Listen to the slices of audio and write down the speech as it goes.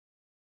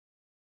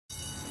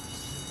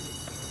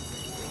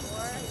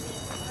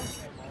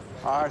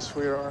Hi,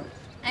 sweetheart.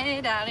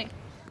 Hey, Daddy.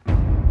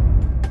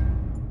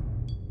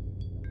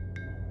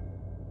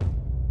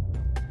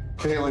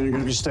 Caitlin, you're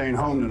gonna be staying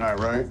home tonight,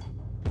 right?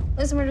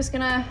 Listen, we're just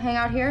gonna hang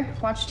out here,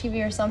 watch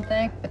TV or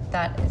something, but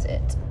that is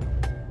it.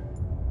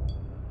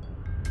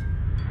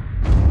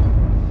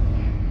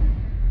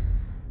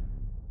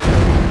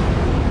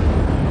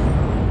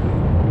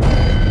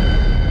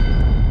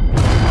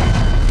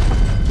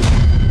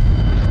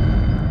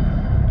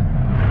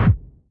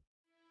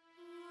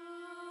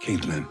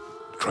 Caitlin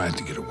tried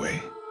to get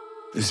away.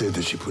 They said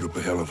that she put up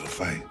a hell of a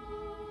fight.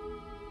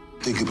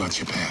 Think about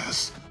your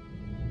past.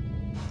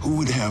 Who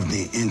would have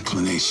the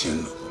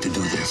inclination to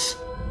do this?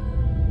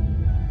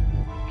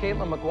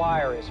 Caitlin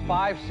Maguire is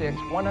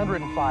 5'6",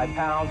 105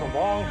 pounds, a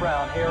long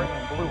brown hair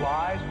and blue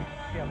eyes.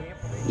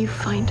 You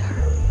find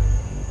her.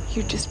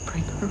 You just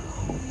bring her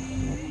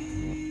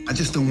home. I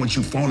just don't want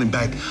you falling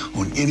back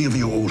on any of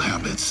your old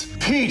habits.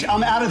 Pete,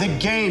 I'm out of the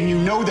game. You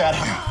know that.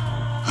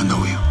 I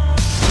know you.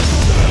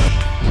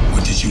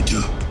 What did you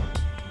do?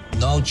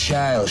 No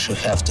child should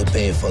have to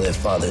pay for their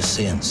father's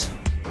sins.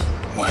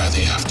 Why are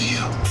they after you?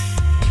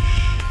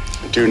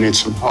 I do need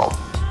some help.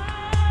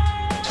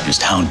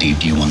 Just how deep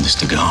do you want this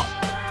to go?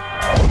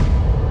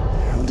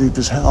 How deep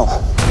is hell?